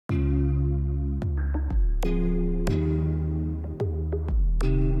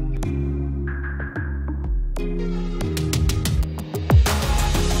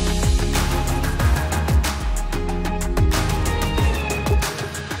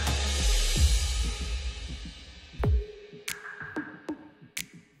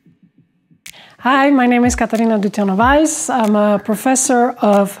Hi, my name is Katarina Dutionovais. I'm a professor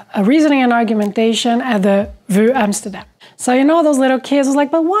of reasoning and argumentation at the VU Amsterdam. So you know those little kids who's like,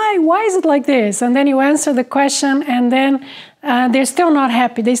 but why? Why is it like this? And then you answer the question and then they're still not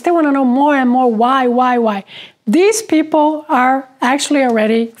happy. They still want to know more and more why. These people are actually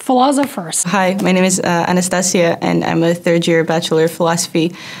already philosophers. Hi, my name is Anastasia, and I'm a third-year Bachelor of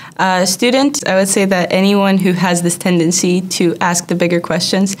Philosophy student. I would say that anyone who has this tendency to ask the bigger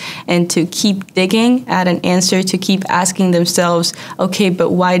questions and to keep digging at an answer, to keep asking themselves, okay, but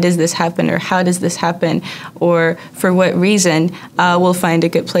why does this happen, or how does this happen, or for what reason, will find a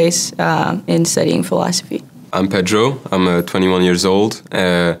good place in studying philosophy. I'm Pedro. I'm 21 years old.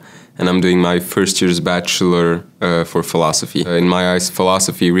 And I'm doing my first year's Bachelor for Philosophy. In my eyes,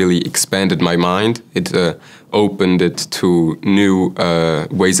 philosophy really expanded my mind. It opened it to new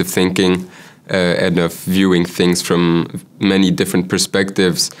ways of thinking and of viewing things from many different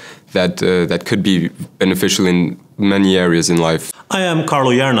perspectives that could be beneficial in many areas in life. I am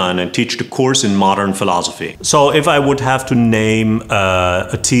Carlo Järna and I teach the course in modern philosophy. So if I would have to name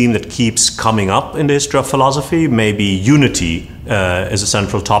a theme that keeps coming up in the history of philosophy, maybe unity is a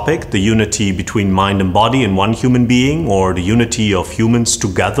central topic. The unity between mind and body in one human being, or the unity of humans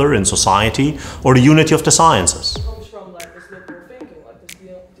together in society, or the unity of the sciences. It comes from like this liberal thinking, like this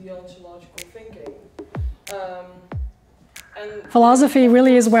deontological thinking. Philosophy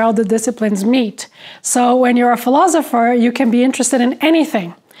really is where all the disciplines meet. So when you're a philosopher, you can be interested in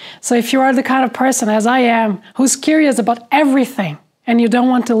anything. So if you are the kind of person, as I am, who's curious about everything, and you don't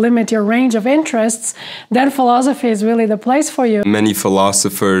want to limit your range of interests, then philosophy is really the place for you. Many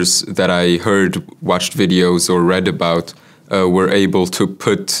philosophers that I heard, watched videos or read about were able to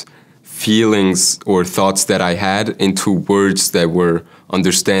put feelings or thoughts that I had into words that were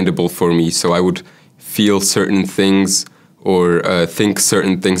understandable for me. So I would feel certain things or think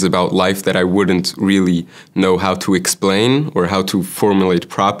certain things about life that I wouldn't really know how to explain or how to formulate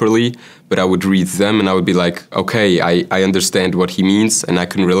properly, but I would read them and I would be like, okay, I understand what he means and I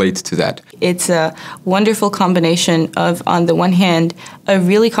can relate to that. It's a wonderful combination of, on the one hand, a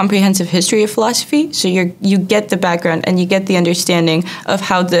really comprehensive history of philosophy, so you get the background and you get the understanding of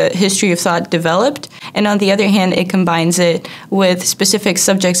how the history of thought developed, and on the other hand, it combines it with specific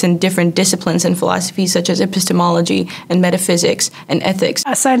subjects in different disciplines in philosophy, such as epistemology and metaphysics and ethics.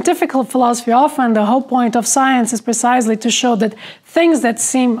 A scientific philosophy, often the whole point of science is precisely to show that things that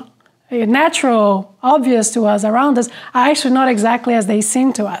seem natural, obvious to us, around us, are actually not exactly as they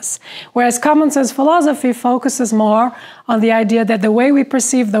seem to us. Whereas common sense philosophy focuses more on the idea that the way we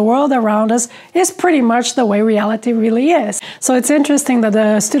perceive the world around us is pretty much the way reality really is. So it's interesting that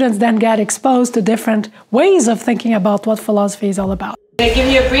the students then get exposed to different ways of thinking about what philosophy is all about. I'm going to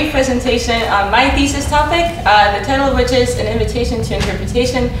give you a brief presentation on my thesis topic, the title of which is An Invitation to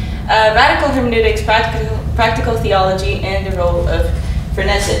Interpretation, Radical Hermeneutics, Practical Theology, and the Role of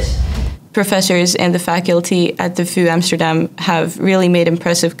Phronesis. Professors and the faculty at the VU Amsterdam have really made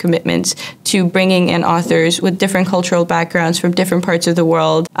impressive commitments to bringing in authors with different cultural backgrounds from different parts of the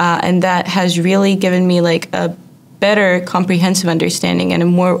world, and that has really given me like a better comprehensive understanding and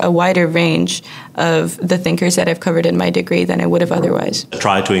a wider range of the thinkers that I've covered in my degree than I would have otherwise.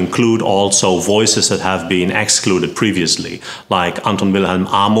 Try to include also voices that have been excluded previously, like Anton Wilhelm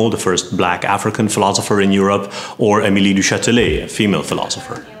Amo, the first black African philosopher in Europe, or Émilie du Châtelet, a female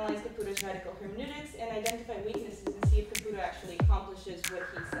philosopher.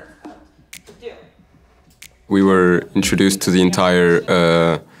 We were introduced to the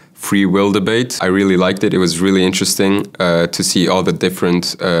entire free will debate. I really liked it. It was really interesting to see all the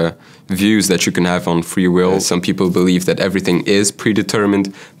different views that you can have on free will. Some people believe that everything is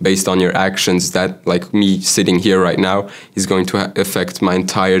predetermined based on your actions. That, like me sitting here right now, is going to affect my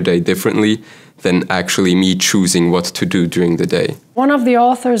entire day differently than actually me choosing what to do during the day. One of the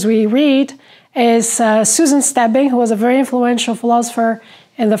authors we read is Susan Stebbing, who was a very influential philosopher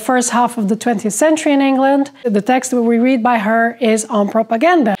in the first half of the 20th century in England. The text that we read by her is on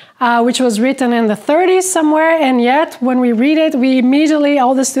propaganda, which was written in the 30s somewhere, and yet when we read it,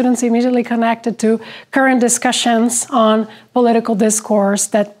 all the students immediately connected to current discussions on political discourse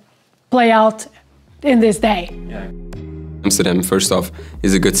that play out in this day. Yeah. Amsterdam, first off,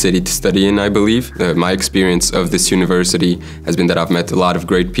 is a good city to study in, I believe. My experience of this university has been that I've met a lot of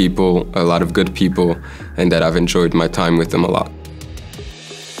great people, a lot of good people, and that I've enjoyed my time with them a lot.